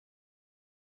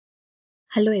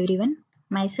Hello everyone,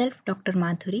 myself Dr.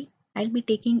 Madhuri. I'll be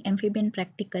taking Amphibian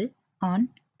Practical on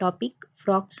topic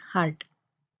Frog's Heart.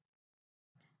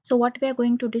 So what we are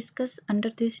going to discuss under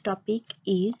this topic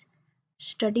is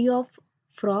study of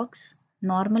frog's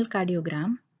normal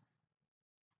cardiogram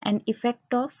and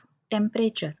effect of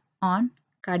temperature on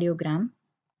cardiogram,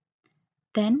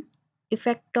 then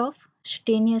effect of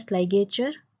stainous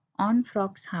ligature on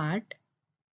frog's heart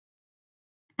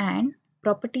and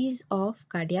properties of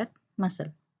cardiac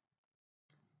muscle.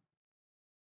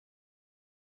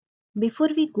 Before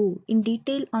we go in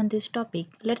detail on this topic,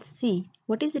 let's see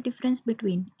what is the difference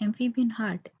between amphibian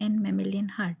heart and mammalian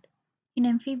heart. In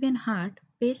amphibian heart,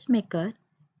 pacemaker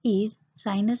is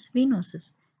sinus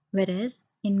venosus, whereas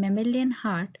in mammalian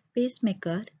heart,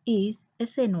 pacemaker is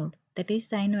SA node, that is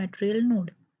sinoatrial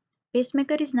node.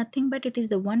 Pacemaker is nothing but it is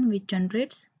the one which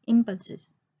generates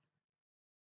impulses.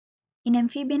 In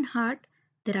amphibian heart,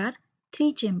 there are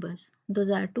three chambers. Those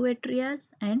are two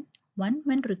atrias and one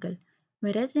ventricle.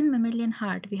 Whereas in mammalian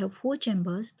heart, we have four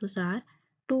chambers. Those are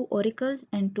two auricles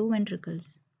and two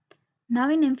ventricles. Now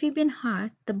in amphibian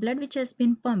heart, the blood which has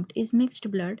been pumped is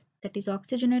mixed blood, that is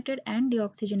oxygenated and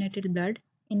deoxygenated blood.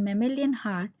 In mammalian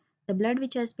heart, the blood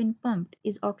which has been pumped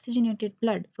is oxygenated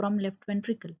blood from left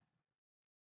ventricle.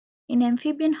 In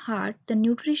amphibian heart, the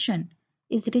nutrition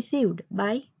is received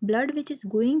by blood which is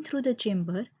going through the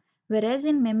chamber, whereas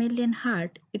in mammalian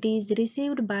heart, it is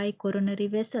received by coronary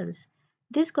vessels.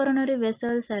 These coronary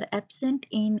vessels are absent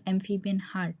in amphibian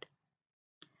heart.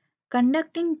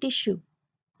 Conducting tissues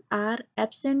are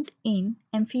absent in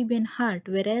amphibian heart,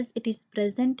 whereas it is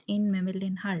present in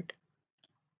mammalian heart.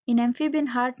 In amphibian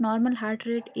heart, normal heart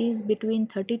rate is between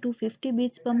 30 to 50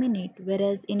 beats per minute,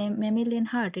 whereas in a mammalian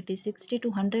heart, it is 60 to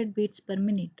 100 beats per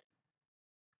minute.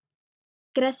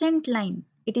 Crescent line.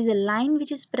 It is a line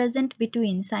which is present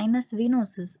between sinus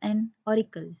venosus and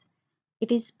auricles.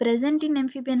 It is present in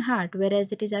amphibian heart,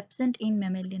 whereas it is absent in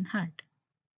mammalian heart.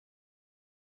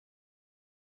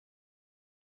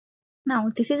 Now,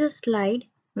 this is a slide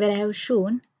where I have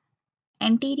shown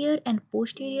anterior and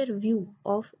posterior view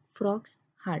of frog's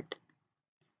heart.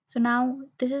 So now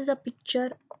this is a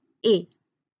picture A.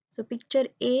 So picture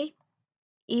A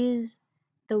is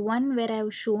the one where I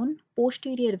have shown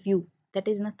posterior view, that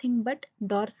is nothing but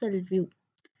dorsal view.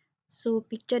 So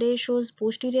picture A shows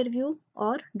posterior view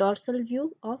or dorsal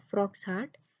view of frog's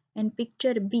heart, and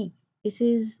picture B, this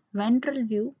is ventral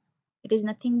view, it is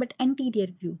nothing but anterior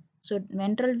view. So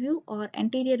ventral view or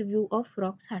anterior view of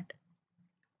frog's heart.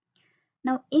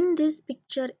 Now in this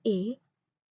picture A,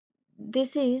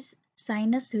 this is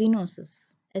sinus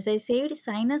venosus. As I said,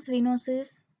 sinus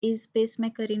venosus is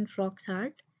pacemaker in frog's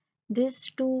heart.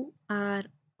 These two are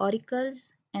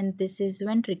auricles and this is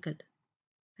ventricle,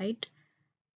 right?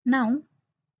 Now,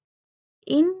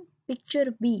 in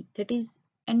picture B, that is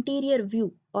anterior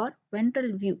view or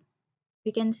ventral view,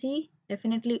 we can see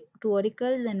definitely two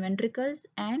auricles and ventricles,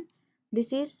 and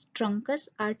this is truncus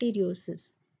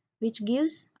arteriosus, which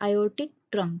gives aortic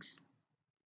trunks.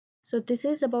 So this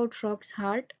is about frog's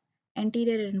heart,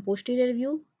 anterior and posterior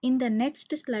view. In the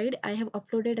next slide, I have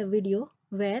uploaded a video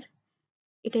where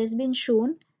it has been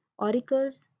shown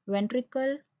auricles,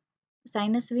 ventricle,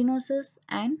 sinus venosus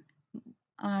and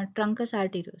truncus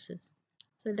arteriosus.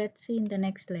 So let's see in the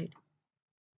next slide.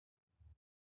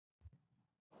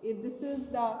 If this is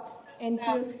the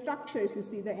anterior structure, if you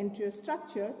see the anterior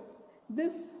structure,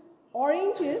 this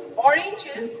orange is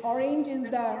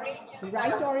the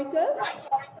right auricle,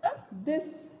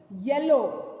 this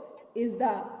yellow is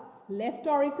the left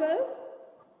auricle,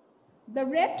 the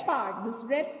red part, this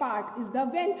red part is the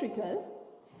ventricle,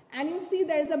 and you see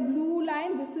there is a blue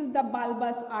line, this is the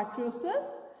bulbous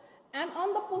arteriosus, and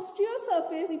on the posterior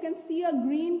surface you can see a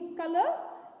green color,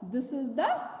 this is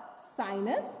the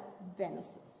sinus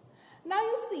venosus. Now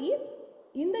you see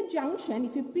in the junction,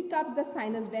 if you pick up the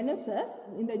sinus venosus,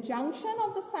 in the junction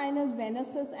of the sinus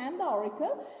venosus and the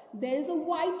auricle, there is a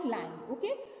white line,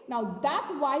 okay. Now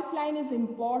that white line is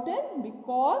important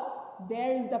because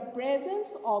there is the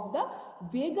presence of the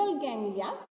vagal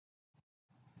ganglia.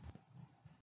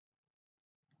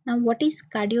 Now what is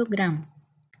cardiogram?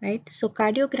 Right? So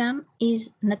cardiogram is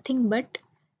nothing but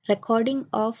recording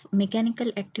of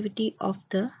mechanical activity of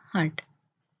the heart.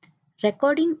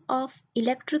 Recording of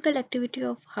electrical activity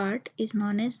of heart is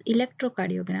known as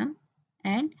electrocardiogram,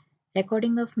 and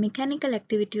recording of mechanical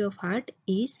activity of heart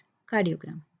is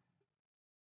cardiogram.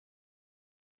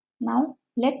 Now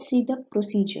let's see the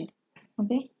procedure.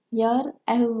 Okay, here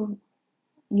I have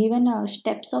given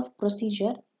steps of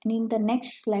procedure, and in the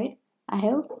next slide I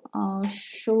have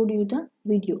showed you the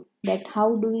video that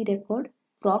how do we record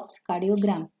frog's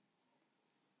cardiogram.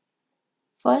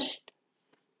 First,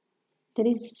 there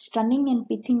is stunning and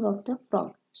pithing of the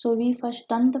frog. So we first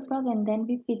stun the frog and then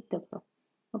we pith the frog.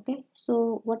 Okay,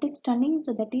 so what is stunning?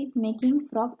 So that is making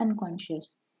frog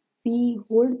unconscious. We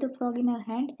hold the frog in our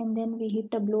hand and then we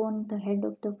hit a blow on the head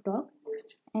of the frog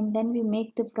and then we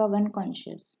make the frog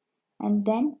unconscious. And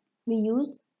then we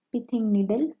use pithing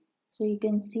needle. So you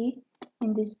can see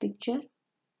in this picture,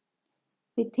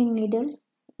 pithing needle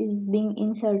is being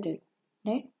inserted,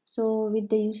 right? So with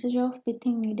the usage of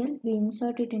pithing needle, we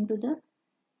insert it into the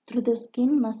through the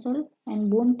skin, muscle, and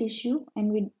bone tissue,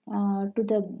 and we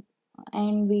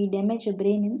damage a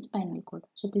brain in spinal cord.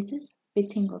 So this is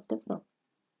pithing of the frog.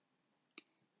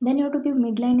 Then you have to give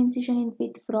midline incision in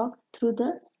pith frog through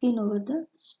the skin over the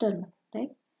sternum,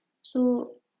 right?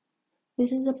 So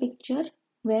this is a picture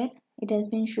where it has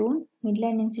been shown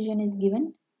midline incision is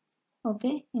given,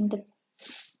 okay, in the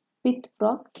pith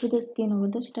frog through the skin over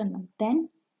the sternum. Then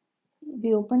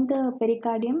we open the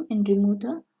pericardium and remove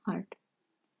the heart.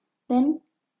 Then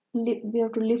we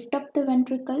have to lift up the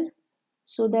ventricle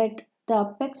so that the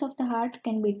apex of the heart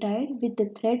can be tied with the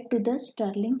thread to the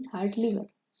Starling's heart lever.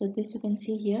 So this you can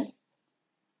see here.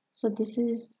 So this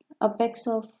is apex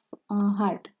of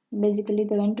heart, basically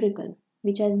the ventricle,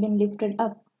 which has been lifted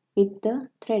up with the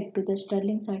thread to the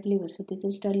Starling's heart lever. So this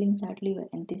is Starling's heart lever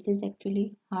and this is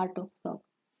actually heart of frog.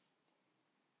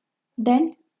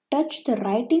 Then touch the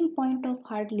writing point of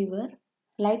heart lever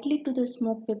lightly to the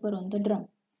smoke paper on the drum.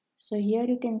 So here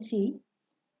you can see,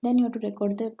 then you have to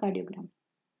record the cardiogram.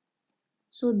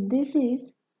 So this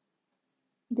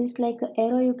like a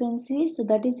arrow you can see, so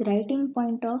that is writing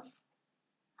point of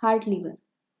heart lever.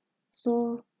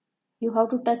 So you have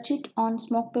to touch it on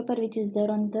smoke paper which is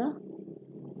there on the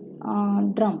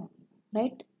drum,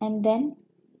 right? And then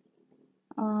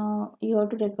you have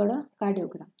to record a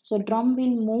cardiogram. So drum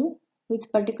will move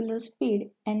with particular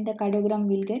speed and the cardiogram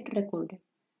will get recorded.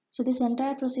 So this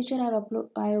entire procedure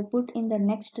I have put in the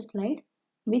next slide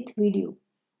with video.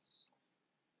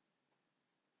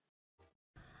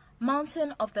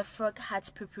 Mounting of the frog hat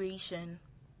preparation.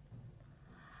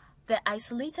 The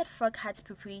isolated frog hat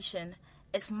preparation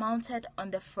is mounted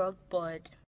on the frog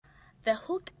board. The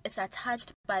hook is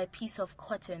attached by a piece of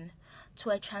cotton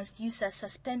to a transducer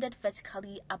suspended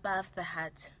vertically above the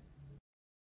hat.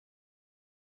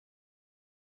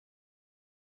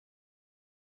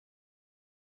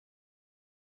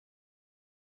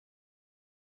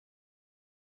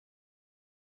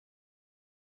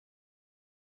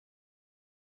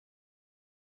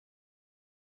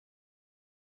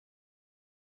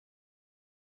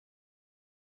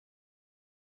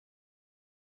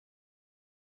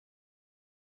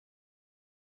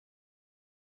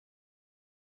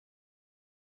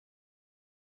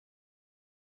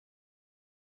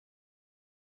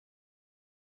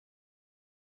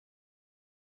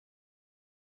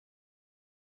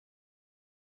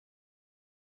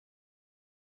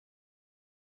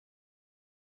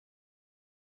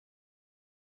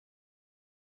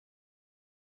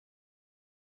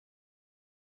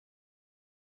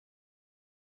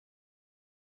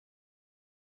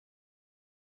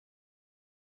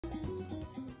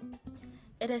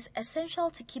 It is essential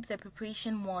to keep the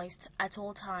preparation moist at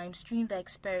all times during the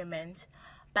experiment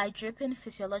by dripping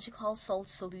physiological salt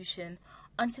solution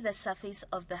onto the surface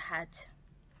of the hat.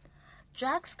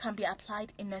 Drugs can be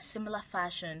applied in a similar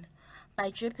fashion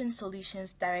by dripping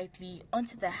solutions directly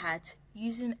onto the hat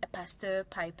using a Pasteur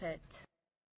pipette.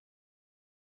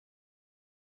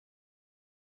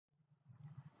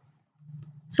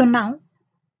 So now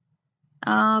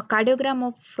cardiogram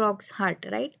of frog's heart,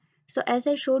 right? So as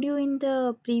I showed you in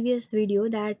the previous video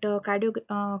that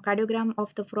cardiogram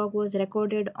of the frog was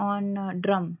recorded on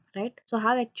drum, right? So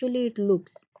how actually it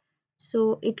looks?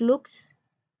 So it looks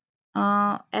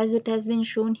as it has been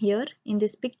shown here in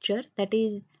this picture, that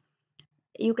is,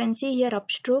 you can see here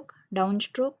upstroke,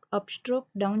 downstroke, upstroke,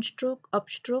 downstroke,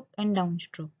 upstroke and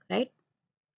downstroke, right?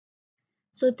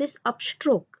 So this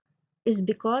upstroke is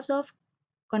because of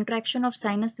contraction of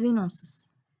sinus venosus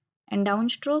and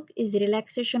downstroke is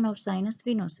relaxation of sinus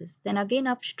venosus. Then again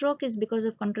upstroke is because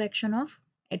of contraction of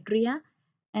atria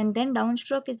and then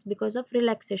downstroke is because of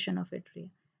relaxation of atria.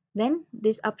 Then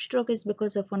this upstroke is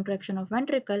because of contraction of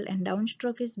ventricle and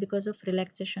downstroke is because of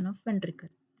relaxation of ventricle.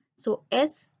 So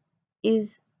S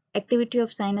is activity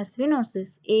of sinus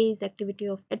venosus, A is activity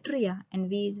of atria and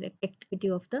V is activity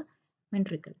of the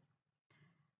ventricle.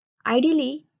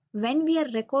 Ideally, when we are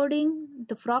recording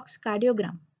the frog's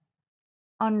cardiogram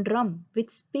on drum with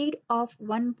speed of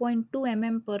 1.2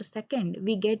 mm per second,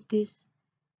 we get this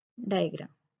diagram,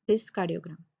 this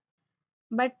cardiogram.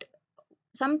 But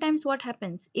sometimes what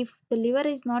happens, if the liver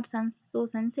is not so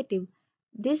sensitive,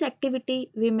 this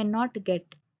activity we may not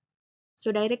get.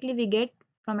 So directly we get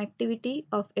from activity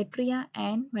of atria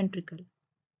and ventricle.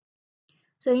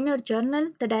 So in our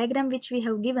journal, the diagram which we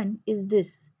have given is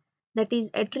this, that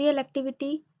is atrial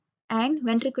activity and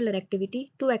ventricular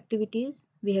activity, two activities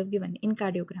we have given in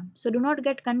cardiogram. So do not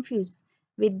get confused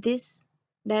with this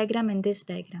diagram and this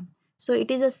diagram. So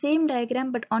it is the same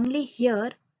diagram, but only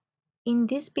here in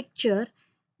this picture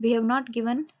we have not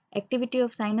given activity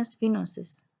of sinus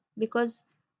venosus, because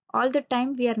all the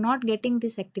time we are not getting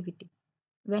this activity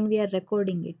when we are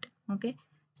recording it. Okay,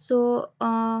 so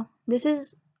this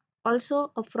is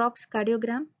also a Frogs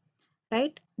cardiogram,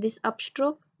 right? This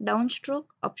upstroke, downstroke,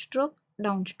 upstroke,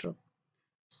 downstroke.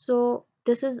 So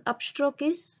this is upstroke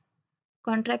is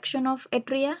contraction of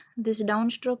atria, this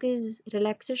downstroke is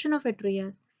relaxation of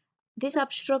atria, this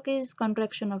upstroke is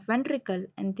contraction of ventricle,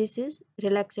 and this is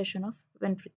relaxation of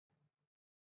ventricle.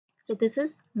 So this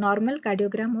is normal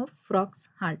cardiogram of frog's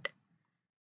heart.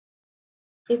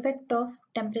 Effect of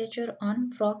temperature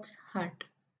on frog's heart.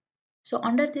 So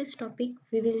under this topic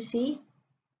we will see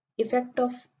effect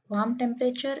of warm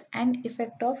temperature and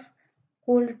effect of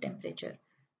cold temperature.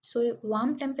 So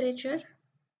warm temperature,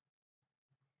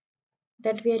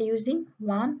 that we are using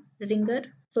warm ringer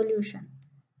solution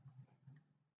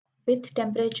with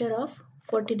temperature of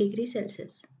 40 degrees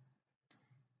Celsius.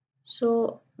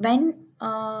 So when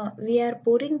we are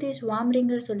pouring this warm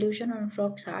ringer solution on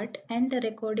frog's heart and the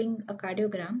recording a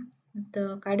cardiogram,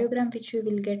 the cardiogram which we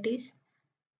will get is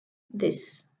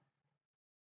this.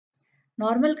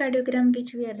 Normal cardiogram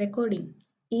which we are recording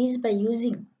is by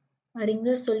using a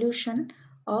ringer solution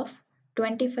of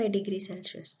 25 degrees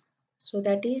Celsius. So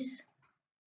that is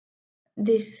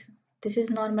this. This is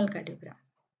normal cardiogram.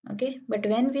 Okay, but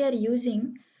when we are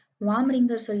using warm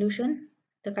ringer solution,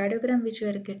 the cardiogram which we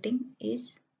are getting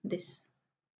is this.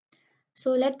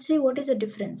 So let's see what is the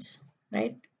difference,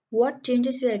 right? What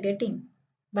changes we are getting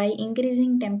by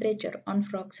increasing temperature on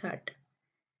frog's heart.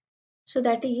 So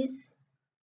that is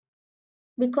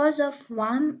because of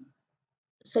warm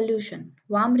solution,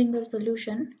 warm ringer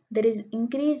solution, there is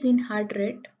increase in heart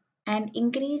rate and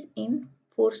increase in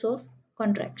force of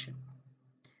contraction.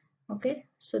 Okay,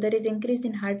 so there is increase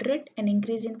in heart rate and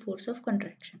increase in force of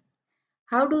contraction.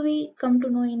 How do we come to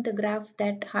know in the graph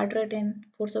that heart rate and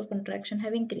force of contraction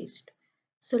have increased?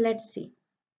 So let's see.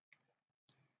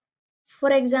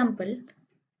 For example,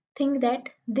 think that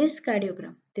this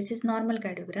cardiogram, this is normal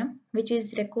cardiogram, which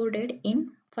is recorded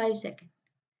in 5 seconds,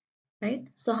 right?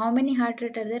 So how many heart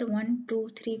rate are there? 1, 2,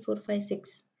 3, 4, 5,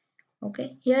 6.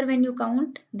 Okay, here when you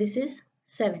count, this is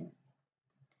 7.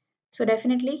 So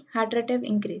definitely heart rate have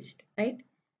increased, right?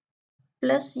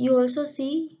 Plus you also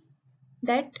see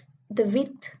that the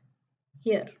width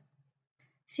here.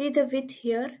 See the width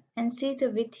here and see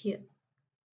the width here.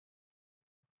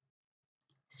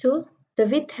 So the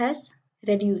width has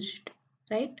reduced,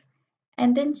 right?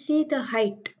 And then see the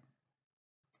height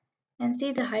and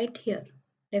see the height here.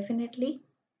 Definitely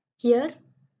here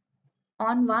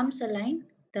on warm saline,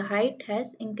 the height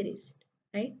has increased,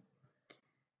 right?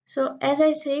 So as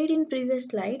I said in previous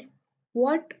slide,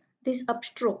 what this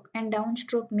upstroke and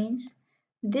downstroke means,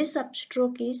 this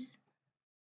upstroke is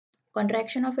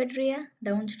contraction of atria,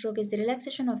 downstroke is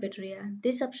relaxation of atria,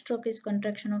 this upstroke is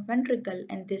contraction of ventricle,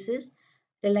 and this is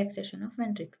relaxation of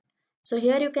ventricle. So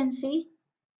here you can see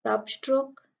the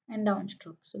upstroke and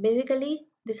downstroke. So basically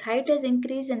this height has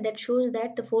increased, and that shows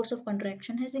that the force of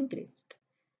contraction has increased.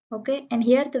 Okay, and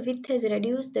here the width has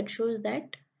reduced, that shows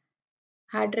that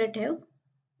heart rate have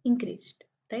increased,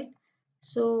 right?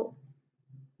 So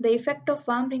the effect of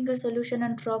warm ringer solution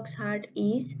on frog's heart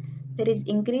is there is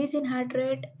increase in heart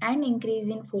rate and increase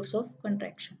in force of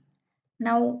contraction.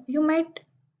 Now you might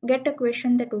get a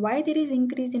question that why there is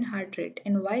increase in heart rate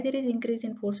and why there is increase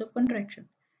in force of contraction.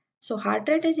 So heart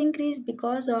rate has increased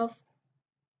because of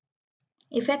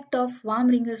effect of warm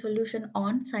ringer solution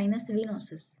on sinus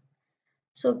venosus.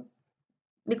 So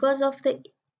because of the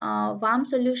warm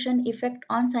solution effect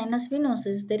on sinus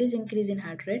venosus, there is increase in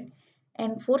heart rate,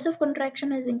 and force of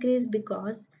contraction has increased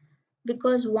because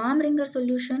warm ringer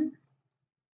solution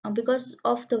because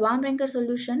of the warm ringer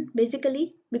solution,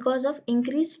 basically because of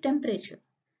increased temperature.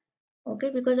 Okay,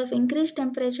 because of increased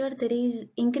temperature there is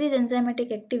increased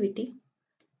enzymatic activity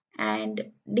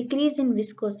and decrease in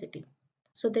viscosity.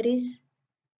 So there is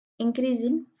increase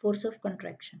in force of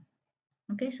contraction.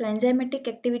 Okay, so enzymatic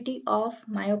activity of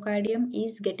myocardium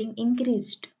is getting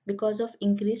increased because of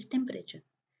increased temperature.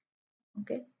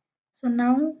 Okay, so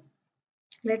now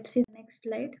let's see the next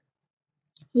slide.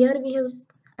 Here we have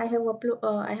I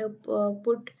have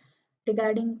put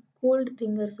regarding cold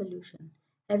ringer solution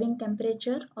having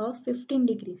temperature of 15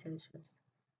 degrees Celsius.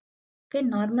 Okay,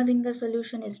 normal ringer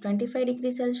solution is 25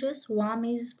 degrees Celsius, warm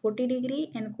is 40 degree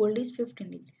and cold is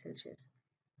 15 degrees Celsius.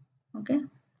 Okay,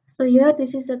 so here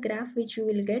this is the graph which you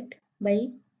will get by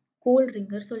cold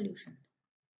ringer solution.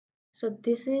 So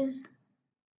this is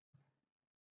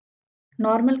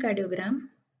normal cardiogram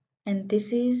and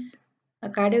this is a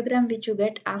cardiogram which you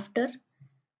get after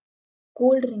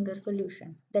cold ringer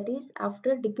solution, that is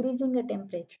after decreasing the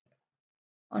temperature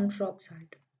on frog's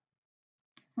heart.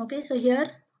 Okay, so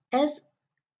here as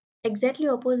exactly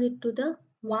opposite to the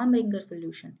warm ringer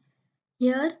solution,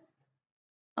 here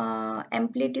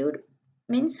amplitude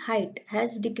means height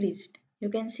has decreased. You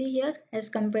can see here as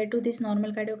compared to this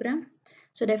normal cardiogram.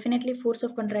 So definitely force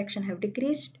of contraction have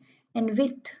decreased, and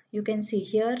width you can see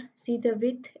here, see the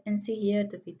width and see here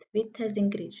the width. Width has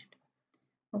increased.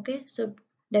 Okay, so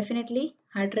definitely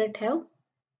heart rate have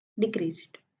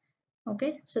decreased.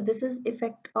 Okay, so this is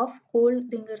effect of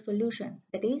cold ringer solution,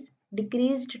 that is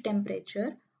decreased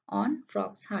temperature on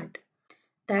frog's heart.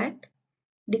 That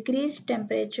decreased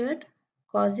temperature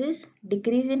causes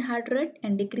decrease in heart rate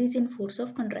and decrease in force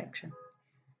of contraction.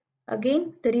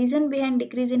 Again, the reason behind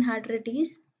decrease in heart rate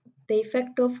is the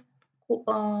effect of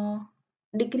uh,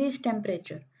 decreased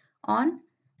temperature on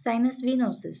sinus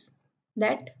venosus,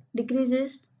 that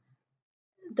decreases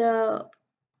the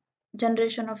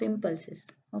generation of impulses.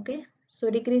 Okay, so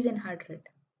decrease in heart rate.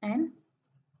 And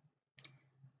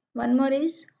one more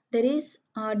is there is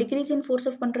decrease in force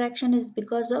of contraction is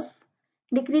because of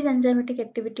decreased enzymatic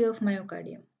activity of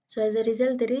myocardium. So as a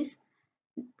result there is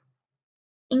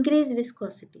increased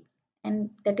viscosity,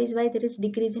 and that is why there is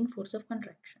decrease in force of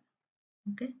contraction.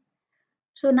 Okay,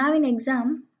 so now in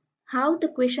exam how the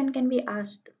question can be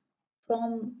asked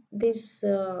from this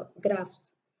graphs.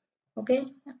 Okay,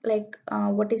 like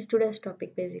what is today's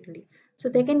topic basically. So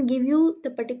they can give you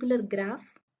the particular graph.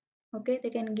 Okay, they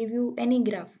can give you any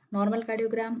graph, normal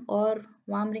cardiogram or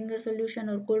warm ringer solution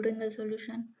or cold ringer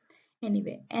solution,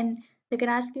 anyway, and they can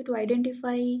ask you to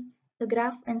identify the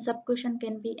graph, and sub question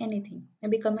can be anything,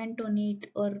 maybe comment on it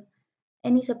or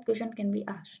any sub question can be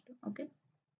asked. Okay,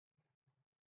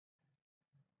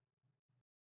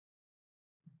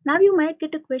 now you might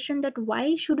get a question that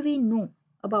why should we know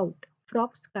about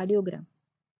frog's cardiogram.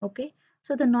 Okay,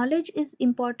 so the knowledge is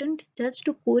important just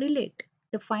to correlate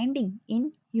the finding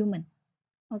in human.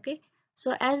 Okay,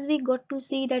 so as we got to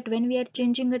see that when we are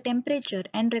changing a temperature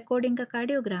and recording a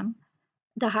cardiogram,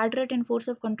 the heart rate and force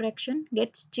of contraction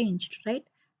gets changed, right?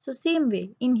 So same way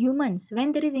in humans,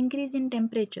 when there is increase in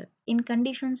temperature in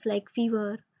conditions like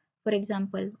fever, for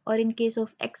example, or in case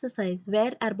of exercise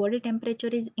where our body temperature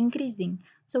is increasing,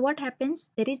 so what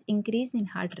happens? There is increase in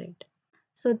heart rate.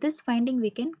 So this finding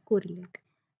we can correlate.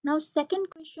 Now second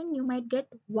question you might get,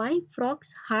 why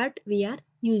frog's heart we are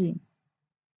using,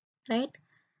 right?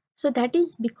 So that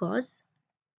is because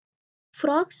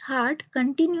frog's heart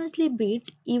continuously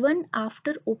beat even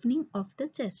after opening of the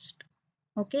chest.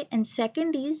 Okay, and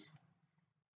second is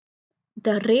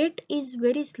the rate is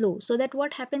very slow, so that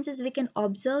what happens is we can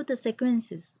observe the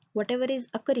sequences, whatever is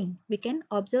occurring, we can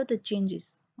observe the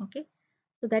changes. Okay,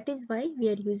 so that is why we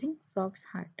are using frog's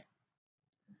heart.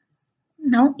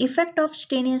 Now effect of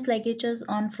stainous ligatures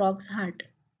on frog's heart.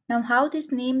 Now how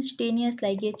this name stainous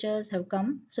ligatures have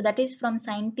come, so that is from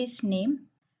scientist name,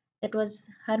 that was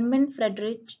Hermann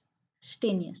Friedrich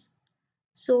Stenius.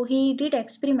 So he did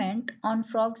experiment on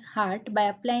frog's heart by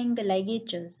applying the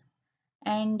ligatures,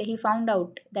 and he found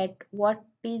out that what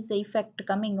is the effect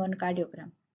coming on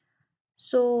cardiogram.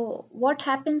 So what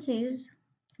happens is,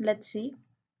 let's see,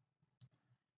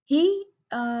 he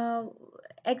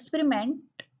experiment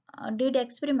did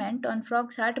experiment on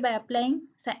frog's heart by applying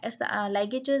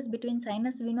ligatures between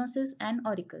sinus venosus and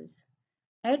auricles.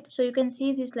 Right, so you can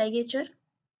see this ligature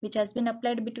which has been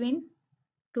applied between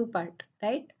two part,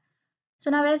 right? So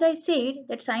now as I said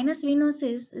that sinus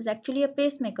venosus is actually a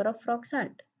pacemaker of frog's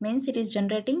heart, means it is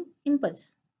generating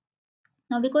impulse.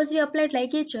 Now because we applied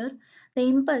ligature, the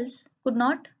impulse could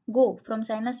not go from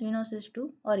sinus venosus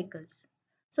to auricles.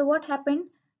 So what happened?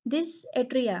 This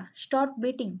atria stopped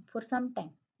beating for some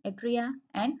time, atria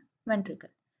and ventricle.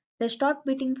 They stopped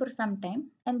beating for some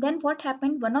time, and then what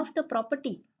happened? One of the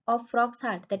property of frog's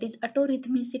heart, that is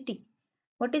autorhythmicity.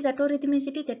 What is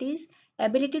autorhythmicity? That is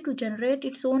ability to generate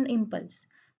its own impulse.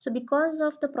 So because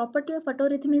of the property of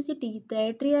autorhythmicity, the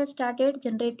atria started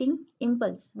generating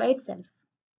impulse by itself.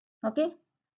 Okay,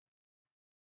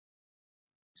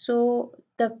 so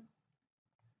the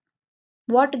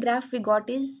what graph we got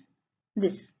is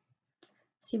this.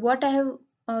 See what I have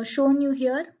shown you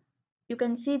here. You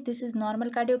can see this is normal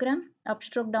cardiogram,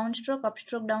 upstroke, downstroke,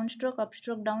 upstroke, downstroke,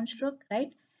 upstroke, downstroke,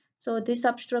 right? So this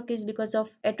upstroke is because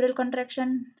of atrial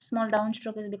contraction, small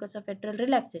downstroke is because of atrial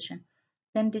relaxation.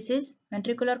 Then this is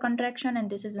ventricular contraction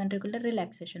and this is ventricular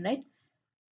relaxation, right?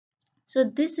 So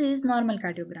this is normal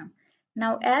cardiogram.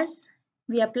 Now as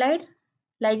we applied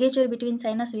ligature between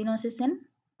sinus venosus and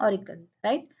auricle,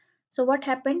 right? So what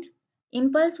happened?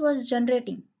 Impulse was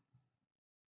generating,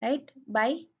 right,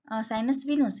 by sinus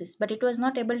venosus, but it was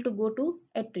not able to go to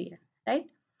atria, right?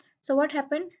 So what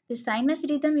happened? The sinus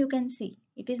rhythm you can see,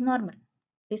 it is normal.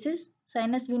 This is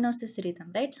sinus venosus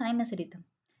rhythm, right? Sinus rhythm.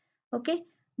 Okay,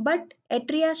 but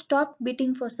atria stopped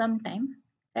beating for some time,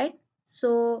 right?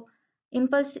 So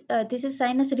impulse, this is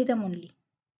sinus rhythm only,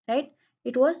 right?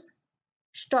 It was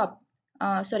stopped.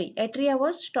 Sorry, atria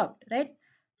was stopped, right?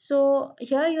 So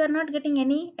here you are not getting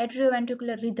any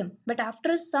atrioventricular rhythm, but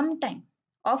after some time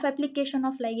of application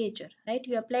of ligature, right?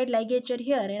 You applied ligature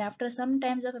here, and after some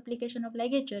times of application of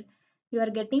ligature, you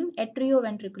are getting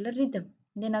atrioventricular rhythm.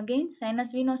 Then again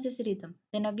sinus venosus rhythm.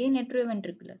 Then again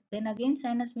atrioventricular. Then again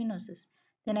sinus venosus.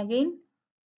 Then again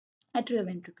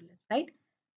atrioventricular, right?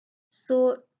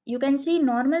 So you can see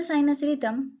normal sinus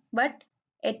rhythm, but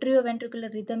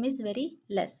atrioventricular rhythm is very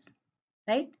less,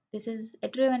 right? This is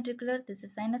atrioventricular, this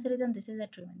is sinus rhythm, this is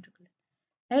atrioventricular,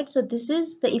 right? So this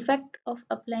is the effect of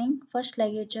applying first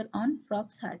ligature on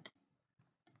frog's heart.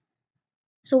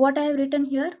 So what I have written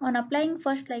here, on applying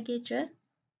first ligature,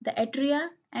 the atria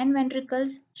and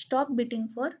ventricles stop beating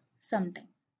for some time,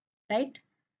 right?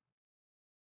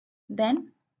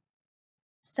 Then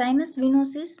sinus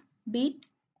venosus beat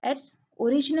at its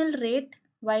original rate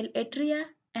while atria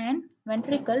and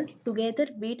ventricle together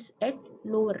beats at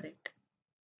lower rate.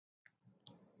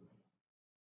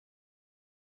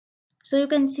 So you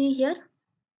can see here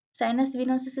sinus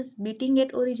venosus is beating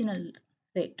at original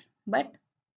rate, but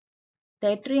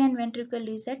the atria and ventricle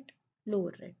is at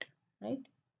lower rate, right?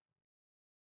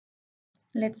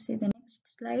 Let's see the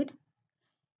next slide.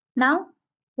 Now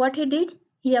what he did,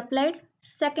 he applied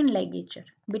second ligature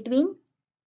between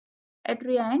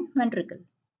atria and ventricle,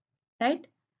 right?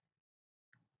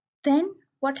 Then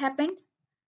what happened?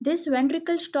 This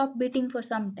ventricle stopped beating for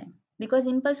some time because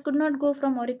impulse could not go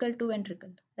from auricle to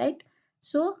ventricle, right?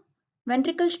 So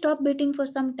ventricle stopped beating for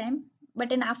some time, but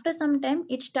then after some time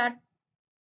it start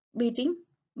beating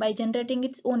by generating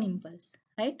its own impulse,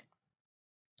 right?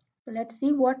 So let's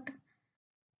see what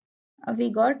we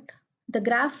got. The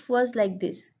graph was like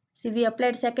this. See, we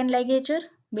applied second ligature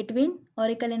between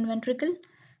auricle and ventricle.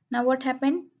 Now what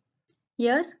happened?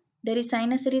 Here there is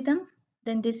sinus rhythm,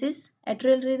 then this is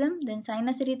atrial rhythm, then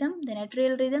sinus rhythm, then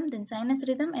atrial rhythm, then sinus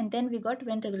rhythm, and then we got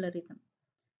ventricular rhythm.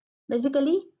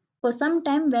 Basically, for some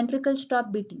time ventricle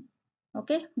stopped beating,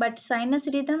 okay, but sinus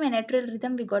rhythm and atrial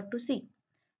rhythm we got to see,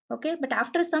 okay, but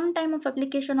after some time of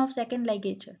application of second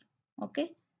ligature,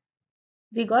 okay,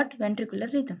 we got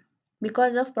ventricular rhythm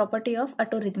because of property of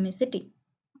autorhythmicity,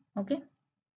 okay.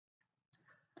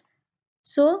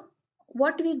 So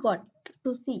what we got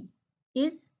to see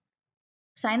is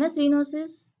sinus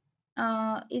venosus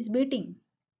is beating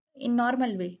in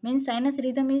normal way, means sinus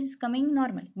rhythm is coming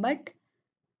normal, but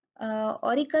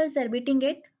auricles are beating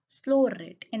at slower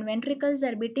rate and ventricles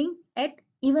are beating at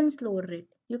even slower rate.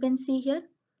 You can see here,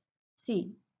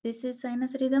 see, this is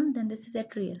sinus rhythm, then this is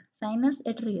atrial, sinus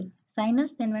atrial,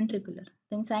 sinus then ventricular,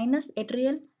 then sinus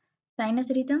atrial, sinus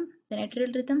rhythm, then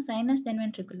atrial rhythm, sinus then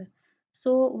ventricular.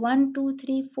 So 1 2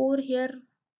 3 4 here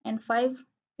and 5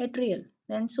 atrial,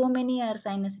 then so many are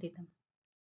sinus rhythm,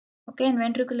 okay, and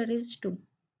ventricular is 2.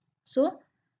 So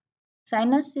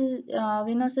sinus is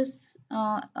venosus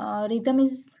rhythm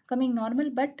is coming normal,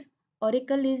 but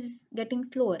auricle is getting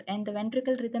slower and the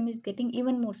ventricle rhythm is getting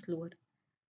even more slower,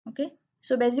 okay.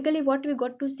 So basically what we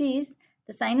got to see is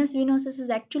the sinus venosus is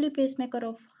actually pacemaker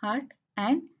of heart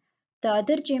and the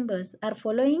other chambers are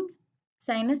following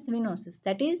sinus venosus,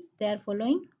 that is they are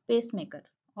following pacemaker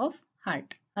of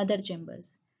heart, other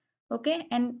chambers, okay.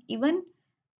 And even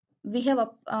we have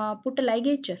put a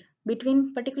ligature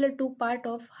between particular two part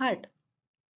of heart,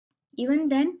 even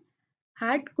then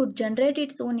heart could generate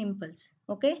its own impulse,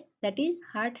 okay. That is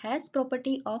heart has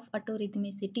property of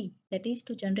autorhythmicity, that is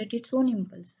to generate its own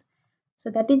impulse. So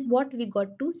that is what we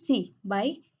got to see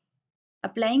by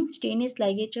applying stainless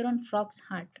ligature on frog's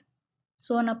heart.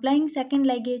 So on applying second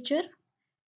ligature,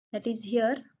 that is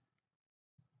here,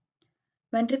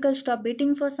 ventricle stop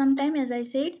beating for some time as I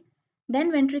said,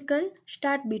 then ventricle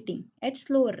start beating at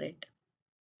slower rate.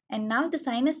 And now the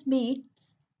sinus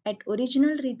beats at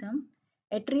original rhythm,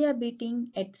 atria beating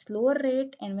at slower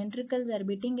rate and ventricles are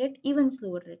beating at even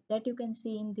slower rate, that you can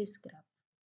see in this graph.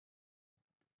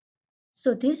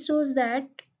 So this shows that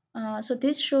So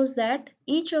this shows that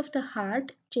each of the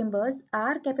heart chambers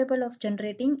are capable of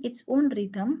generating its own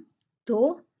rhythm,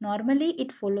 though normally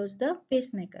it follows the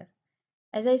pacemaker.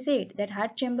 As I said, that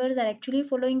heart chambers are actually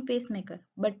following pacemaker,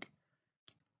 but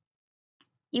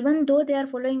even though they are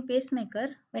following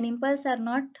pacemaker, when impulse are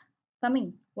not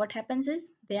coming, what happens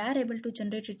is they are able to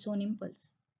generate its own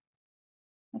impulse.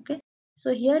 Okay,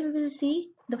 so here we will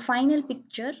see the final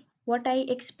picture, what I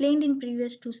explained in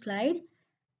previous two slides,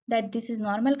 that this is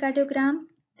normal cardiogram.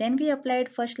 Then we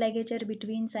applied first ligature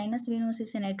between sinus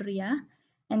venosus and atria,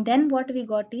 and then what we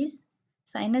got is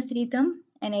sinus rhythm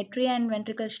and atria and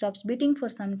ventricle stops beating for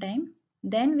some time.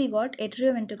 Then we got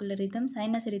atrioventricular rhythm,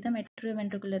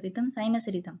 atrioventricular rhythm, sinus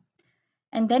rhythm.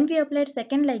 And then we applied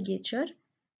second ligature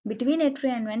between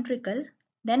atria and ventricle.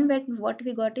 Then what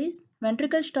we got is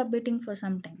ventricle stop beating for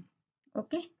some time.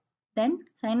 Okay. Then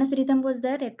sinus rhythm was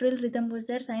there, atrial rhythm was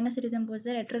there, sinus rhythm was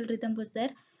there, atrial rhythm was there.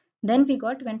 Then we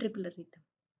got ventricular rhythm.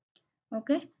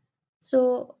 Okay.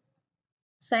 So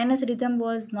sinus rhythm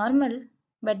was normal,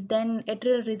 but then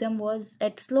atrial rhythm was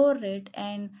at slower rate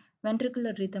and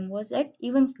ventricular rhythm was at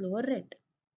even slower rate.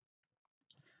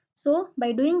 So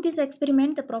by doing this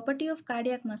experiment, the property of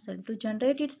cardiac muscle to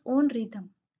generate its own rhythm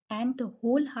and the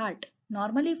whole heart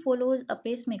normally follows a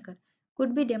pacemaker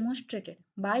could be demonstrated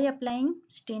by applying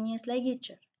strenuous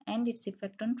ligature and its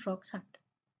effect on frog's heart.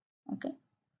 Okay.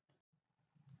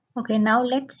 Okay, now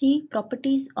let's see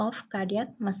properties of cardiac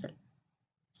muscle.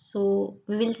 So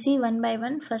we will see one by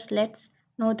one. First, let's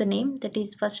know the name. That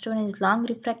is, first one is long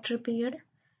refractory period,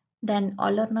 then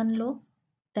all or none low,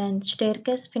 then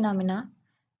staircase phenomena,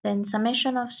 then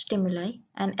summation of stimuli,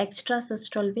 and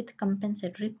extrasystole with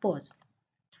compensatory pause.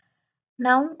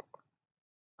 Now,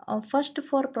 first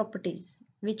four properties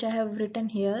which I have written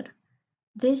here,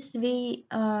 this we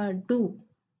do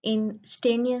in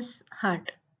stainous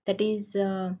heart, that is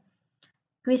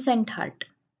quiescent heart.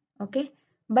 Okay,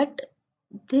 but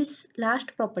this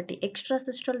last property,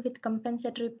 extrasystole with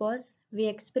compensatory pause, we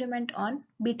experiment on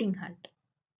beating heart.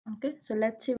 Okay, so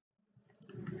let's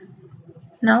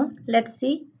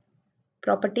see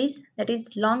properties, that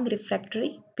is long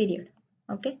refractory period.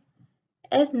 Okay,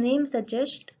 as name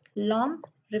suggests, long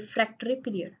refractory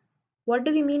period. What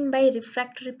do we mean by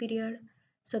refractory period?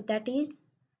 So that is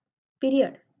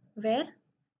period where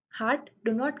heart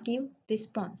do not give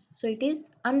response. So it is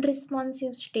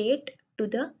unresponsive state to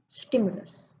the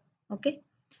stimulus. Okay,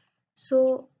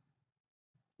 so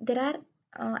there are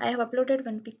I have uploaded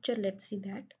one picture. Let's see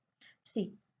that.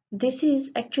 See, this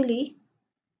is actually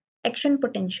action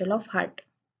potential of heart.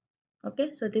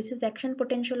 Okay, so this is the action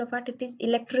potential of heart. It is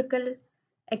electrical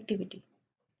activity,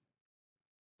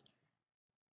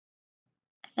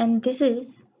 and this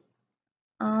is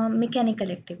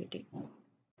mechanical activity.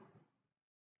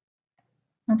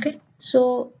 Okay,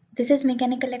 so this is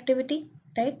mechanical activity,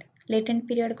 right? Latent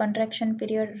period, contraction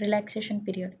period, relaxation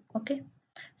period. Okay,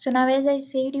 so now as I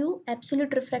said you,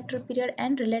 absolute refractory period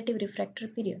and relative refractory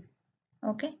period.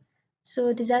 Okay,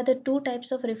 so these are the two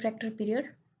types of refractory period.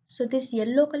 So this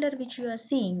yellow color which you are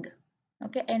seeing,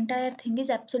 okay, entire thing is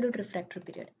absolute refractory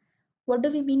period. What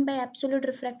do we mean by absolute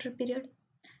refractory period?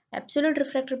 Absolute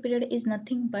refractory period is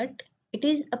nothing but it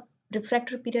is a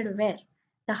refractory period where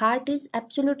the heart is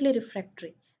absolutely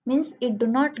refractory, means it do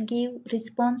not give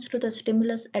response to the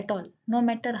stimulus at all, no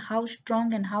matter how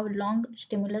strong and how long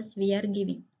stimulus we are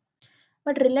giving.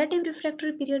 But relative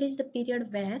refractory period is the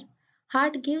period where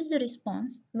heart gives the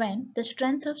response when the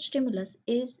strength of stimulus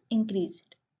is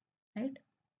increased, right?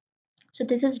 So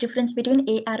this is difference between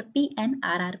ARP and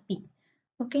RRP.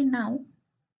 Okay, now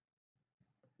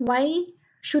why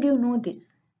should you know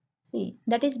this? See,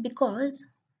 that is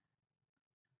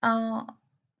uh,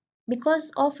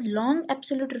 because of long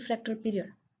absolute refractory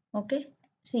period. Okay,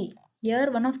 see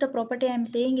here one of the property I am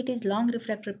saying, it is long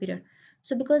refractory period.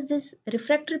 So because this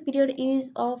refractory period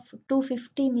is of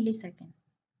 250 millisecond.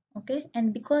 Okay,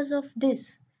 and because of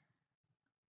this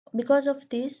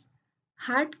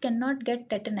heart cannot get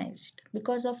tetanized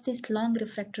because of this long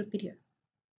refractory period.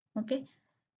 Okay,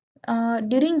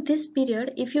 during this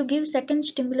period if you give second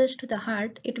stimulus to the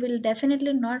heart, it will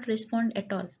definitely not respond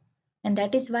at all, and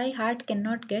that is why heart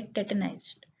cannot get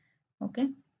tetanized. Okay,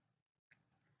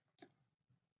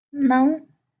 now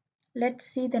let's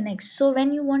see the next. So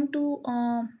when you want to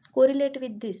correlate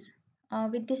with this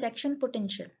action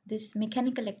potential, this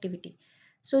mechanical activity,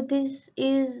 so this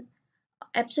is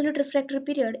absolute refractory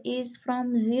period is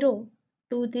from 0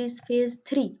 to this phase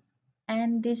 3,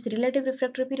 and this relative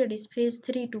refractory period is phase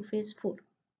 3 to phase 4.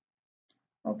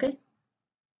 Okay,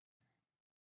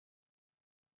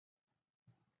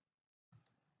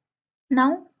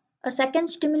 now a second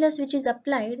stimulus which is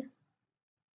applied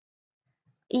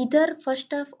either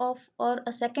first half of or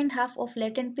a second half of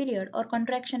latent period or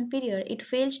contraction period, it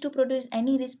fails to produce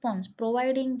any response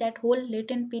providing that whole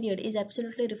latent period is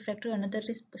absolutely refractory to another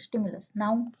stimulus.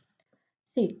 Now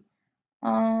see,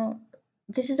 uh,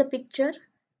 this is the picture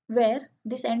where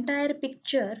this entire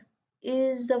picture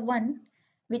is the one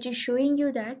which is showing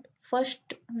you that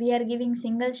first we are giving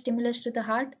single stimulus to the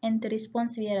heart and the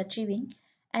response we are achieving,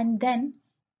 and then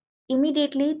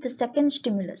immediately the second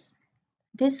stimulus.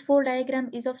 This 4 diagram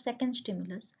is of second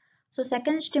stimulus. So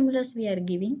second stimulus we are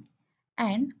giving,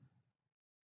 and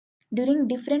during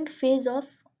different phase of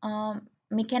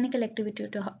mechanical activity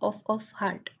of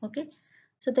heart. Okay,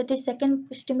 so that is second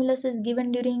stimulus is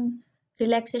given during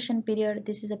relaxation period.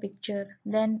 This is a picture.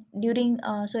 Then during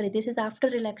this is after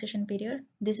relaxation period,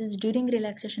 this is during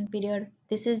relaxation period,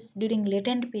 this is during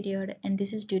latent period, and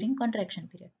this is during contraction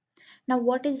period. Now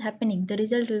what is happening, the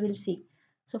result we will see.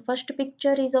 So first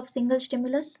picture is of single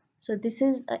stimulus, so this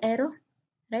is a arrow,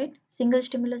 right? Single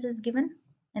stimulus is given,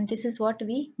 and this is what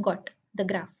we got, the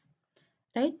graph,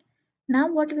 right? Now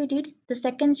what we did, the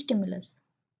second stimulus,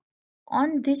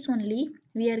 on this only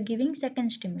we are giving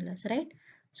second stimulus, right?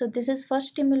 So this is first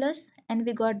stimulus and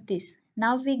we got this.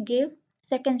 Now we gave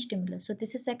second stimulus, so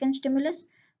this is second stimulus,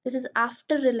 this is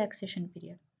after relaxation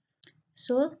period.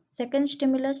 So second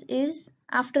stimulus is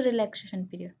after relaxation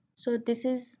period, so this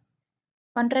is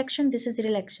contraction, this is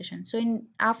relaxation. So in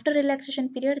after relaxation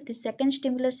period, the second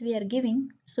stimulus we are giving,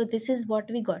 so this is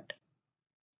what we got,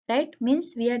 right?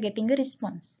 Means we are getting a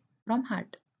response from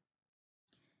heart.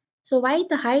 So why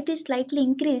the height is slightly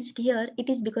increased here, it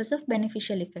is because of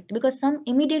beneficial effect, because some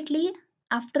immediately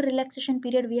after relaxation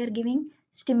period we are giving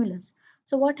stimulus.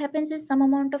 So what happens is some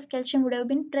amount of calcium would have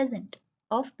been present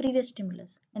of previous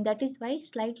stimulus, and that is why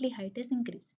slightly height is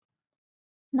increased.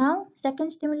 Now second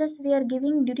stimulus we are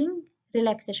giving during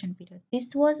relaxation period.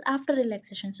 This was after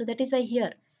relaxation, so that is why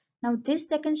here. Now this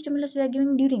second stimulus we are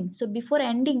giving during, so before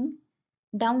ending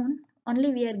down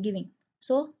only we are giving.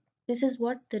 So this is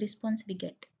what the response we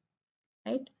get,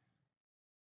 right?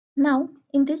 Now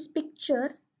in this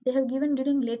picture they have given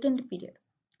during latent period.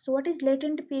 So what is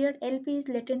latent period? LP is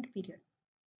latent period.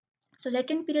 So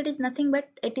latent period is nothing but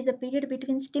it is a period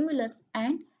between stimulus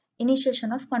and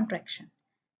initiation of contraction,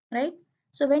 right?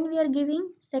 So when we are giving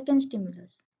second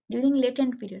stimulus during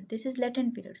latent period, this is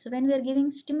latent period. So when we are giving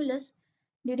stimulus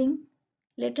during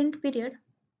latent period,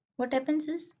 what happens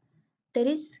is there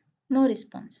is no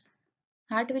response.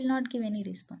 Heart will not give any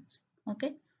response.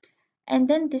 Okay. And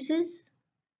then this is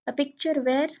a picture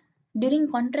where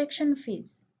during contraction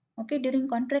phase, okay, during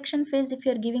contraction phase, if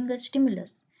you are giving a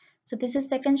stimulus, so this is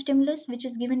second stimulus which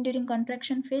is given during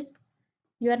contraction phase,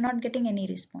 you are not getting any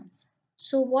response.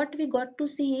 So what we got to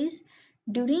see is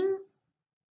during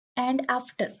and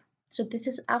after. So this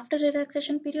is after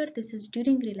relaxation period, this is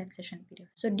during relaxation period.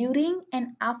 So during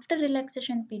and after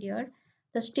relaxation period,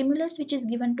 the stimulus which is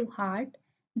given to heart,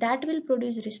 that will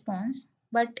produce response,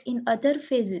 but in other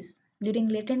phases during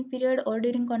latent period or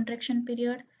during contraction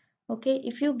period, okay,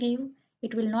 if you give,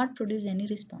 it will not produce any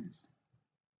response.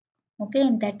 Okay,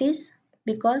 and that is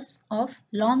because of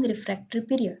long refractory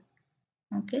period.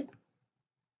 Okay.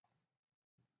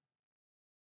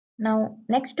 Now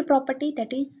next property,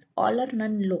 that is all or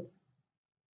none law.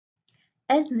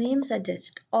 As name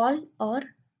suggests, all or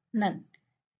none,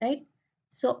 right?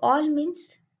 So all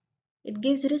means it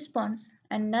gives response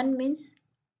and none means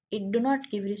it do not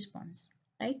give response,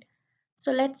 right?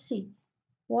 So let's see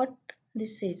what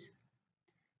this says.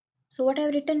 So what I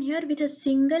have written here, with a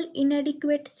single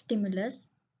inadequate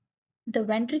stimulus, the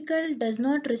ventricle does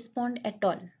not respond at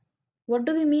all. What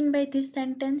do we mean by this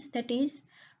sentence? That is,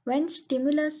 when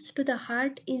stimulus to the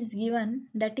heart is given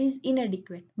that is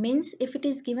inadequate, means if it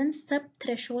is given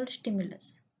sub-threshold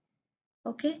stimulus,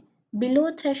 okay,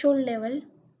 below threshold level,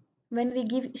 when we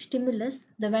give stimulus,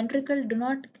 the ventricle do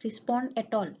not respond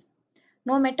at all,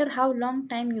 no matter how long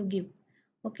time you give,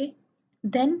 okay.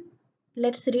 Then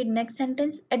let's read next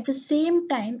sentence. At the same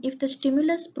time, if the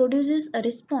stimulus produces a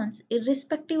response,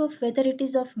 irrespective of whether it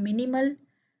is of minimal,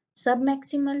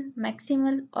 submaximal,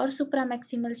 maximal or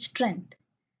supramaximal strength,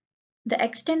 the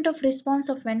extent of response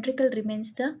of ventricle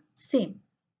remains the same.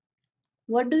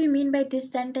 What do we mean by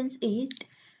this sentence is,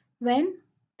 when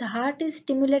the heart is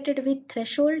stimulated with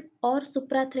threshold or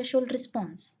suprathreshold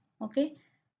response, okay,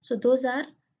 so those are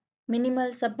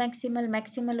minimal, submaximal,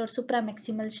 maximal or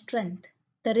supramaximal strength,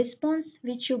 the response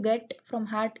which you get from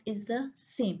heart is the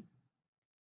same,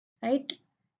 right?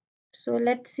 So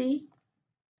let's see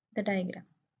the diagram.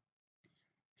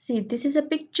 See, this is a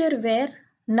picture where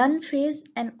none phase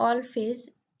and all phase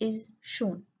is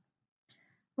shown.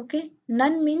 Okay,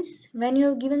 none means when you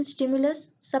have given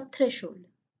stimulus subthreshold.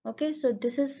 Okay, so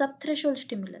this is subthreshold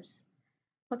stimulus.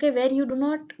 Okay, where you do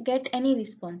not get any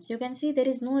response. You can see there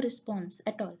is no response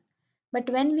at all. But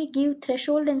when we give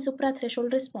threshold and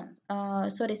suprathreshold response,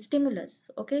 stimulus,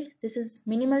 okay, this is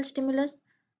minimal stimulus,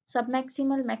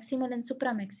 submaximal, maximal, and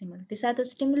supramaximal. These are the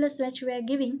stimulus which we are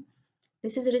giving.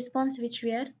 This is a response which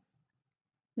we are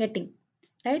getting,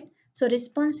 right? So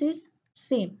response is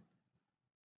same,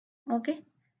 okay.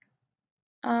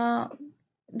 Uh,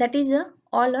 that is a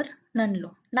all or none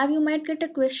law. Now you might get a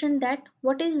question that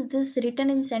what is this written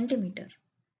in centimeter,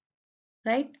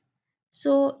 right?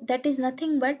 So that is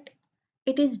nothing but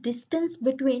it is distance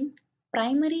between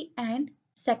primary and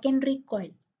secondary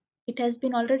coil. It has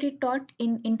been already taught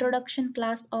in introduction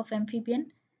class of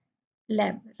amphibian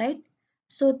lab, right?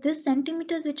 So this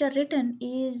centimeters which are written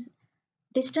is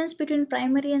distance between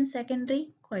primary and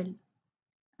secondary coil.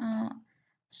 Uh,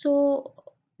 so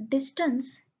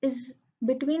distance is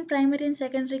between primary and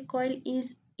secondary coil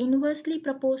is inversely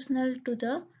proportional to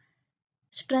the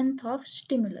strength of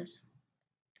stimulus.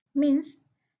 Means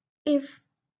if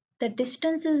the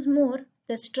distance is more,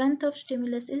 the strength of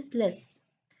stimulus is less.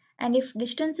 And if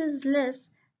distance is less,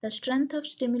 the strength of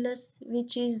stimulus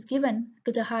which is given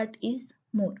to the heart is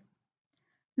more.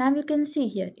 Now you can see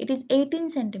here it is 18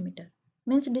 centimeter.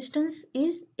 Means distance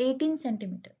is 18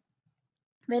 centimeter.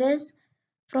 Whereas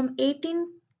from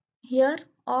 18 here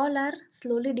all are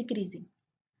slowly decreasing.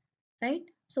 Right?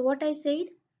 So what I said,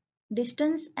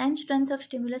 distance and strength of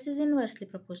stimulus is inversely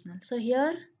proportional. So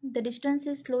here the distance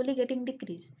is slowly getting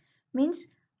decreased. Means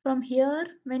from here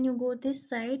when you go this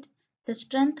side, the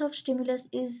strength of stimulus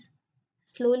is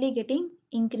slowly getting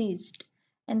increased.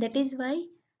 And that is why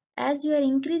as you are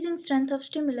increasing strength of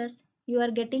stimulus, you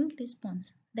are getting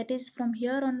response. That is from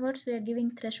here onwards we are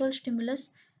giving threshold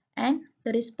stimulus and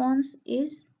the response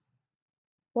is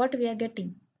what we are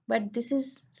getting. But this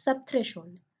is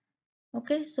subthreshold.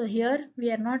 Okay, so here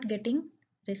we are not getting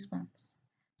response.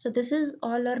 So this is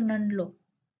all or none law.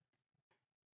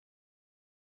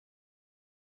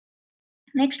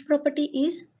 Next property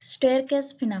is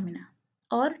staircase phenomena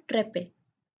or TREPE.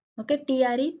 Okay,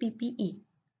 TREPPE.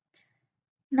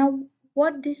 Now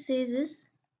what this says is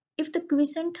if the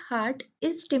quiescent heart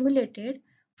is stimulated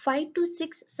 5 to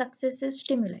 6 successive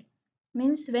stimuli,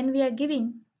 means when we are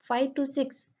giving 5 to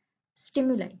 6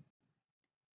 stimuli,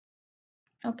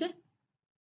 okay,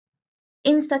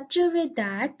 in such a way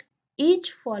that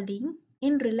each falling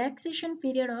in relaxation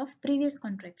period of previous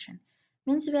contraction,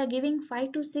 means we are giving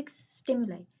 5 to 6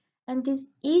 stimuli and this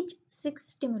each 6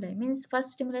 stimuli means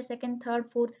first stimuli, second,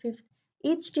 third, fourth, fifth,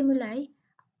 each stimuli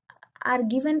are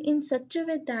given in such a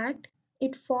way that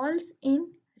it falls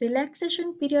in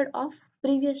relaxation period of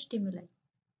previous stimuli,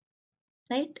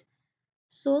 right?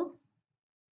 So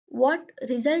what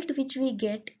result which we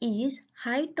get is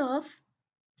height of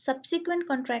subsequent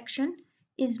contraction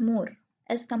is more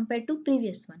as compared to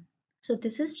previous one. So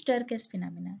this is staircase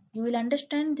phenomena. You will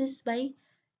understand this by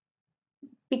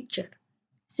picture.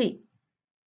 See,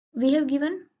 we have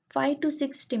given 5 to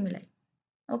 6 stimuli.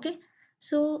 Okay.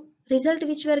 So result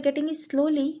which we are getting is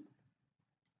slowly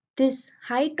this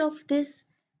height of this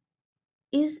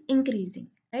is increasing,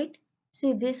 right?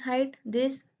 See this height,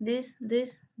 this.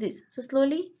 So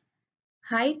slowly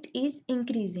height is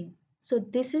increasing. So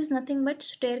this is nothing but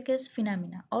staircase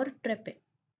phenomena or TREPE.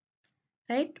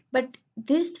 Right, but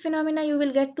this phenomena you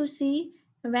will get to see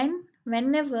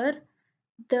whenever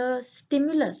the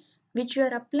stimulus which you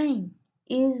are applying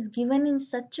is given in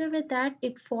such a way that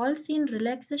it falls in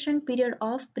relaxation period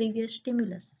of previous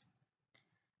stimulus.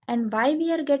 And why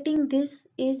we are getting this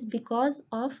is because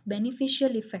of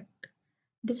beneficial effect.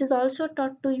 This is also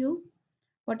taught to you.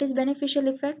 What is beneficial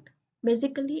effect?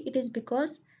 Basically it is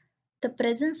because the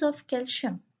presence of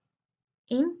calcium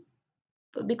in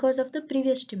because of the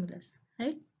previous stimulus,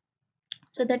 right?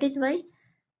 So that is why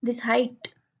this height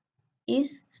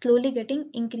is slowly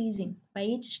getting increasing by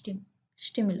each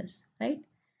stimulus, right?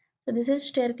 So this is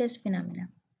staircase phenomena.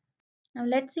 Now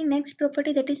let's see next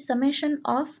property, that is summation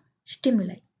of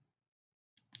stimuli.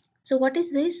 So what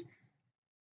is this?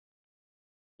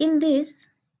 In this,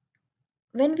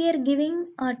 when we are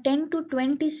giving 10 to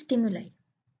 20 stimuli,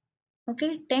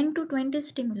 okay, 10 to 20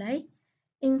 stimuli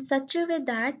in such a way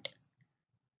that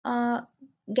uh,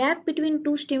 gap between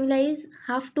two stimuli is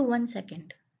half to 1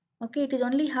 second. Okay, it is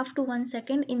only half to 1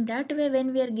 second. In that way,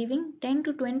 when we are giving 10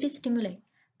 to 20 stimuli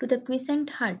to the quiescent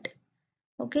heart,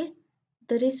 okay,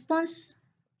 the response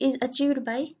is achieved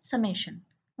by summation.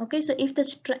 Okay, so if the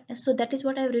so that is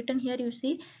what I have written here. You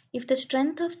see, if the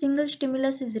strength of single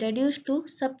stimulus is reduced to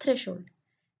subthreshold,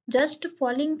 just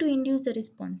falling to induce a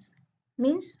response,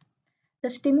 means The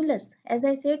stimulus, as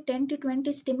I said, 10 to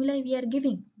 20 stimuli we are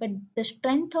giving, but the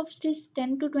strength of this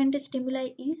 10 to 20 stimuli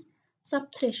is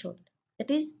subthreshold, that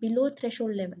is below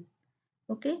threshold level.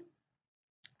 Okay,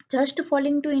 just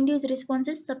falling to induce response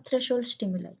is subthreshold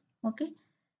stimuli. Okay,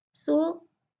 so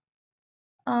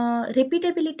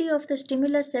repeatability of the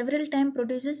stimulus several times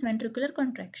produces ventricular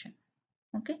contraction.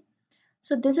 Okay,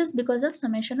 so this is because of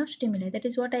summation of stimuli. That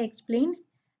is what I explained.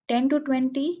 10 to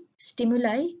 20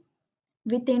 stimuli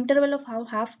with the interval of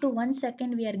half to 1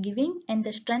 second we are giving, and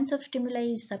the strength of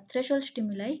stimuli is subthreshold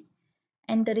stimuli,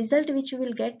 and the result which you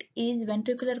will get is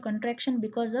ventricular contraction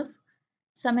because of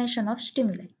summation of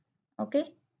stimuli. Okay,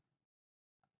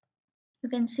 you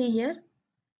can see here.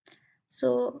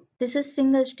 So this is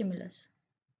single stimulus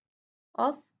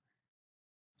of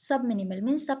subminimal,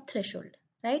 means subthreshold,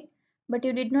 right? But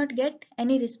you did not get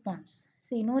any response.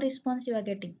 See, no response you are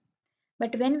getting.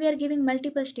 But when we are giving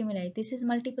multiple stimuli, this is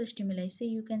multiple stimuli. See,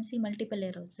 you can see multiple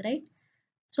arrows, right?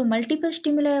 So multiple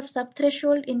stimuli of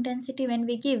subthreshold intensity, when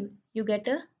we give, you get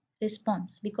a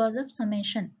response because of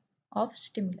summation of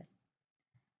stimuli.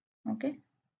 Okay.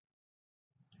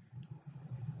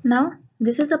 Now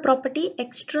this is a property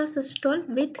extrasystole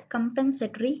with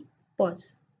compensatory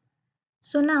pause.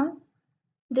 So now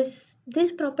this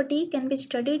property can be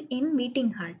studied in beating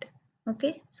heart.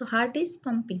 Okay, so heart is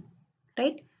pumping,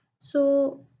 right?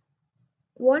 So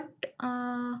what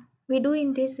we do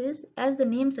in this is, as the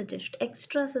name suggests,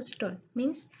 extrasystole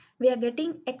means we are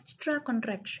getting extra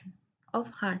contraction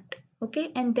of heart.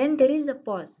 Okay, and then there is a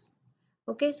pause.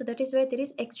 Okay, so that is why there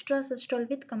is extrasystole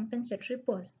with compensatory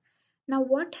pause. Now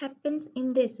what happens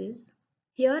in this is,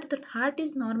 here the heart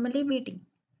is normally beating,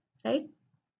 right?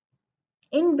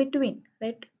 In between,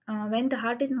 right, when the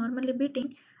heart is normally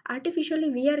beating, artificially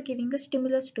we are giving a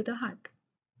stimulus to the heart.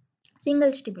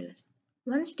 Single stimulus,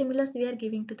 one stimulus we are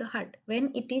giving to the heart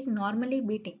when it is normally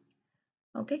beating.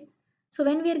 Okay, so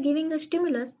when we are giving a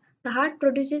stimulus, the heart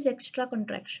produces extra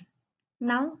contraction.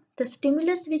 Now the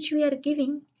stimulus which we are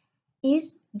giving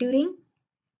is during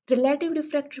relative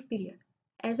refractory period,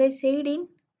 as I said in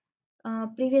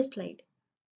previous slide,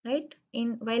 right?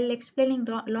 In while explaining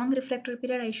long refractory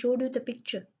period, I showed you the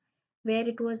picture where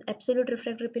it was absolute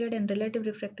refractory period and relative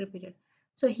refractory period.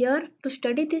 So here, to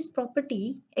study this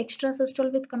property,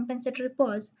 extrasystole with compensatory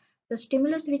pause, the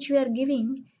stimulus which we are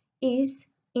giving is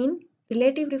in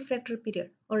relative refractory period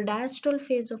or diastole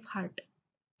phase of heart.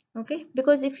 Okay,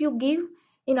 because if you give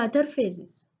in other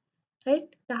phases, right,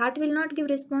 the heart will not give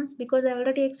response, because I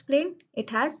already explained it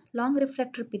has long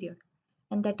refractory period,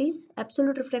 and that is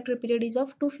absolute refractory period is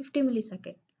of 250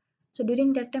 millisecond. So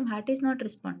during that time heart is not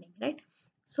responding, right?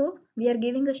 So we are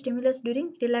giving a stimulus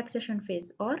during relaxation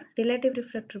phase or relative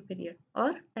refractory period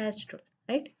or diastole,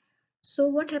 right? So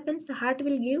what happens, the heart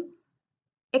will give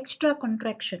extra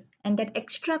contraction, and that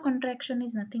extra contraction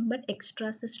is nothing but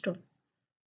extrasystole.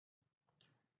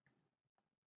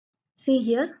 See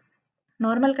here,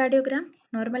 normal cardiogram,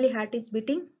 normally heart is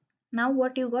beating. Now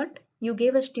what you got, you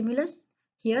gave a stimulus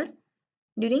here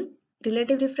during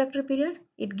relative refractory period,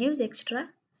 it gives extra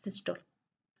systole,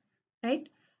 right?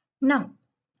 Now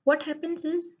what happens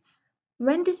is,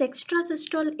 when this extra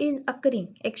systole is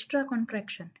occurring, extra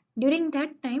contraction, during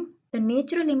that time the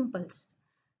natural impulse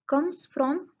comes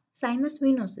from sinus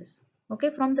venosus.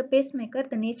 Okay, from the pacemaker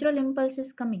the natural impulse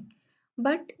is coming,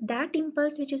 but that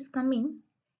impulse which is coming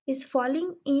is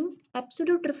falling in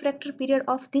absolute refractory period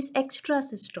of this extra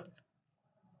systole.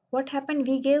 What happened,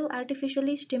 we gave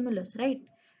artificially stimulus, right?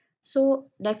 So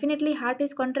definitely heart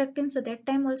is contracting, so that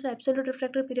time also absolute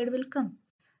refractory period will come.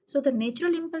 So the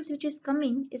natural impulse which is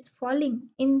coming is falling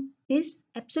in this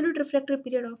absolute refractory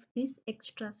period of this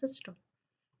extra systole,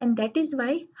 and that is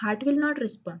why heart will not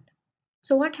respond.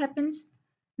 So what happens,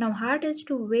 now heart has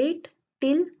to wait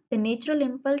till the natural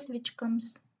impulse which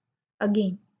comes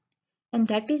again, and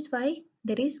that is why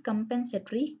there is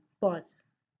compensatory pause.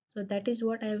 So that is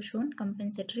what I have shown,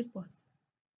 compensatory pause.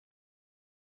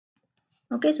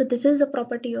 Okay, so this is the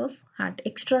property of heart,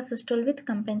 extrasystole with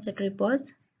compensatory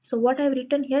pause. So what I have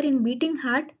written here, in beating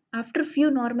heart after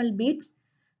few normal beats.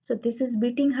 So this is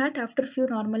beating heart after few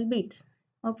normal beats.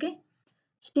 Okay,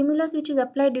 stimulus which is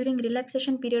applied during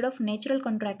relaxation period of natural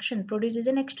contraction produces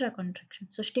an extra contraction.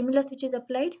 So stimulus which is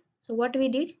applied, so what we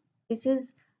did, this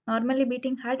is normally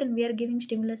beating heart and we are giving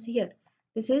stimulus here.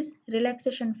 This is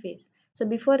relaxation phase. So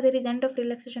before there is end of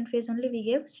relaxation phase only we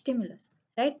gave stimulus,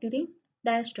 right, during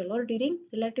diastole or during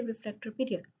relative refractory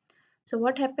period. So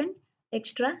what happened?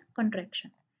 Extra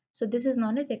contraction. So this is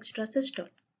known as extrasystole.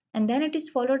 And then it is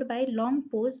followed by long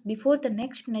pause before the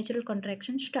next natural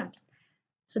contraction starts.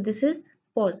 So this is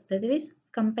pause, that is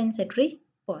compensatory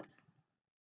pause.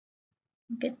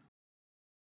 Okay.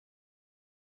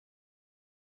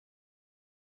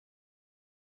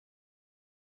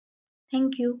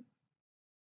 Thank you.